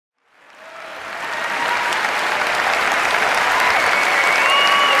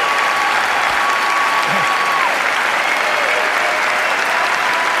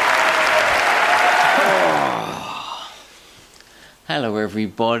Hello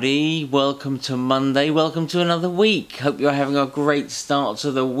everybody, welcome to Monday, welcome to another week. Hope you're having a great start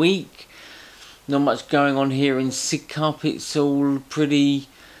to the week. Not much going on here in Sidcup, it's all pretty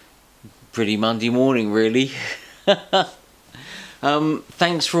Monday morning really.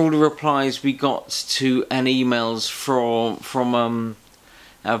 Thanks for all the replies we got to and emails from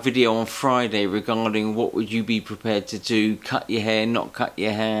our video on Friday regarding what would you be prepared to do, cut your hair, not cut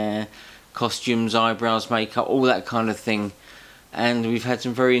your hair, costumes, eyebrows, makeup, all that kind of thing. And we've had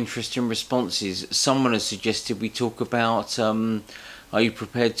some very interesting responses. Someone has suggested we talk about are you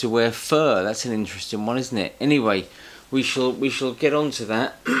prepared to wear fur? That's an interesting one, isn't it? Anyway, we shall get on to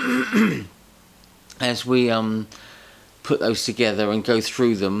that as we put those together and go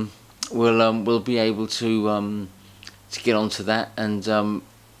through them. We'll be able to get onto that and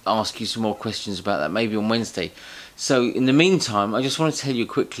ask you some more questions about that maybe on Wednesday. So in the meantime, I just want to tell you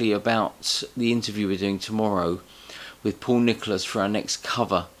quickly about the interview we're doing tomorrow with Paul Nicholas for our next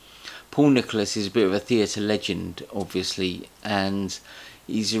cover. Paul Nicholas is a bit of a theatre legend, obviously, and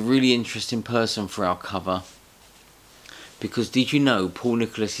he's a really interesting person for our cover. Because did you know Paul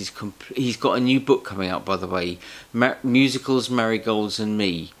Nicholas he's got a new book coming out, by the way, Musicals, Marigolds and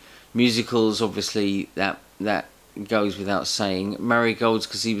Me. Musicals, obviously, that goes without saying. Marigolds,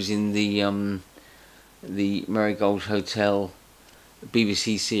 because he was in the Marigold Hotel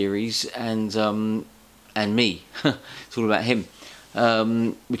BBC series, and Me. It's all about him,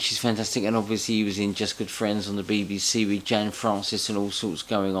 which is fantastic. And obviously he was in Just Good Friends on the BBC with Jan Francis and all sorts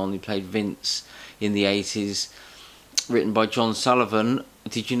going on. He played Vince in the 80s, written by John Sullivan.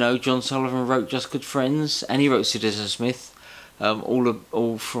 Did you know John Sullivan wrote Just Good Friends? And he wrote Citizen Smith,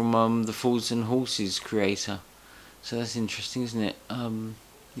 all from the Fools and Horses creator. So that's interesting, isn't it?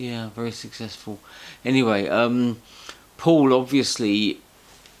 Yeah, very successful. Anyway, Paul obviously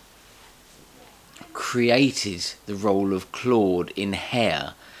created the role of Claude in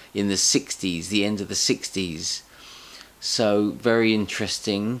Hair in the 60s, the end of the 60s. So very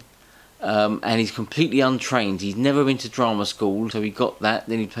interesting. And he's completely untrained. He's never been to drama school, so he got that.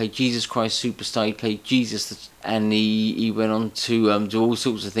 Then he played Jesus Christ Superstar. He played Jesus, and he went on to do all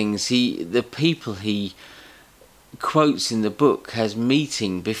sorts of things. The people he quotes in the book has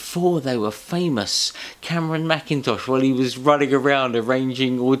meeting before they were famous. Cameron Mackintosh, while he was running around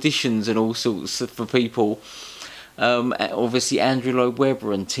arranging auditions and all sorts for people. Obviously Andrew Lloyd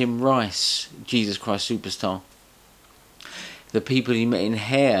Webber and Tim Rice, Jesus Christ Superstar. The people he met in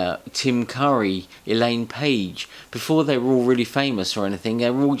Hair, Tim Curry, Elaine Page, before they were all really famous or anything,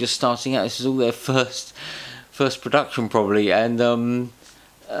 they were all just starting out. This was all their first production probably. And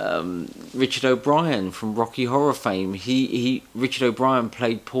Richard O'Brien from Rocky Horror fame. Richard O'Brien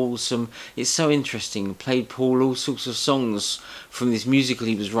played Paul it's so interesting, played Paul all sorts of songs from this musical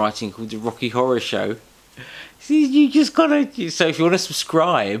he was writing called The Rocky Horror Show. See, you just gotta, so if you want to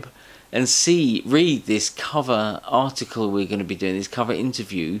subscribe and read this cover article we're going to be doing, this cover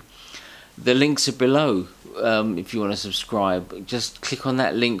interview, the links are below. If you want to subscribe, just click on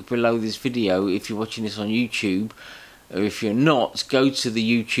that link below this video if you're watching this on YouTube. Or if you're not, go to the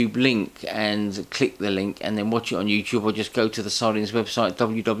YouTube link and click the link and then watch it on YouTube, or just go to the Sardines website,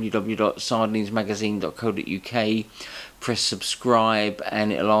 www.sardinesmagazine.co.uk, press subscribe,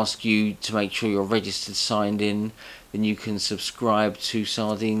 and it'll ask you to make sure you're registered, signed in. Then you can subscribe to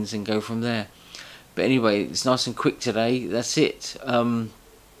Sardines and go from there. But anyway, it's nice and quick today. That's it.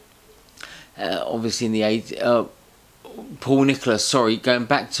 Obviously in the Paul Nicholas, going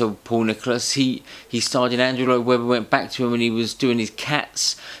back to Paul Nicholas, he starred in Andrew Lloyd Webber, went back to him when he was doing his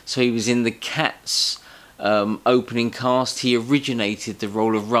Cats, so he was in the Cats opening cast. He originated the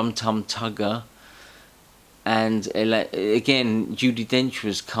role of Rum Tum Tugger, and again Judi Dench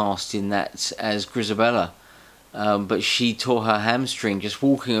was cast in that as Grisabella, but she tore her hamstring just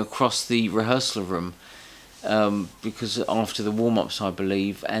walking across the rehearsal room. Because after the warm-ups, I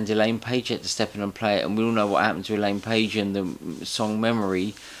believe, and Elaine Page had to step in and play it, and we all know what happened to Elaine Page, and the song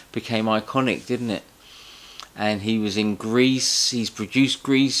Memory became iconic, didn't it? And he was in Grease, he's produced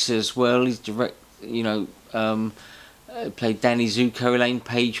Grease as well, he's played Danny Zuko. Elaine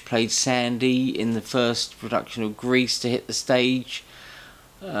Page played Sandy in the first production of Grease to hit the stage.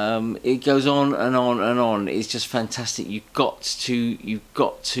 It goes on and on and on. It's just fantastic. You've got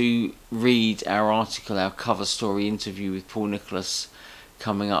to read our article, our cover story interview with Paul Nicholas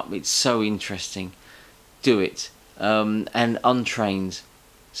coming up. It's so interesting. Do it. And untrained.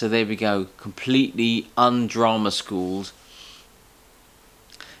 So there we go. Completely undrama schooled.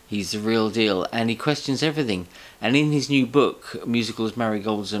 He's the real deal, and he questions everything. And in his new book, Musicals,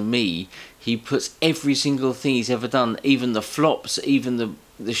 Marigolds and Me, he puts every single thing he's ever done, even the flops, even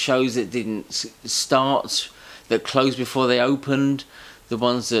the shows that didn't start, that closed before they opened, the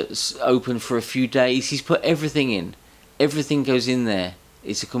ones that opened for a few days. He's put everything in. Everything goes in there.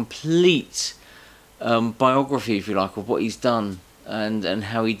 It's a complete biography, if you like, of what he's done and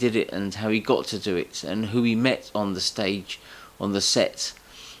how he did it and how he got to do it and who he met on the stage, on the set.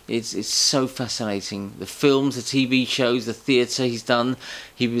 It's so fascinating. The films, the TV shows, the theatre he's done.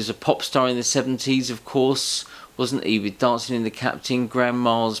 He was a pop star in the 70s, of course, wasn't he? With Dancing in the Captain,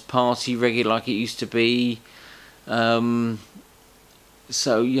 Grandma's Party, Reggae Like It Used to Be. So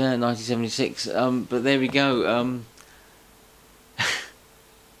yeah, 1976. But there we go.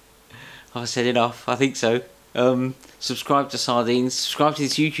 Have I said enough? I think so. Subscribe to Sardines. Subscribe to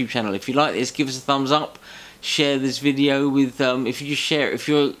this YouTube channel. If you like this, give us a thumbs up. Share this video with if you just share it.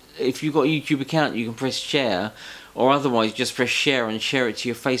 If you've got a YouTube account, you can press share, or otherwise just press share and share it to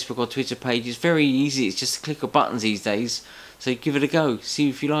your Facebook or Twitter page. It's very easy. It's just a click of buttons these days. So give it a go. See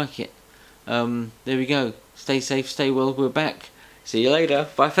if you like it. There we go. Stay safe, stay well. We're back. See you later.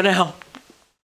 Bye for now.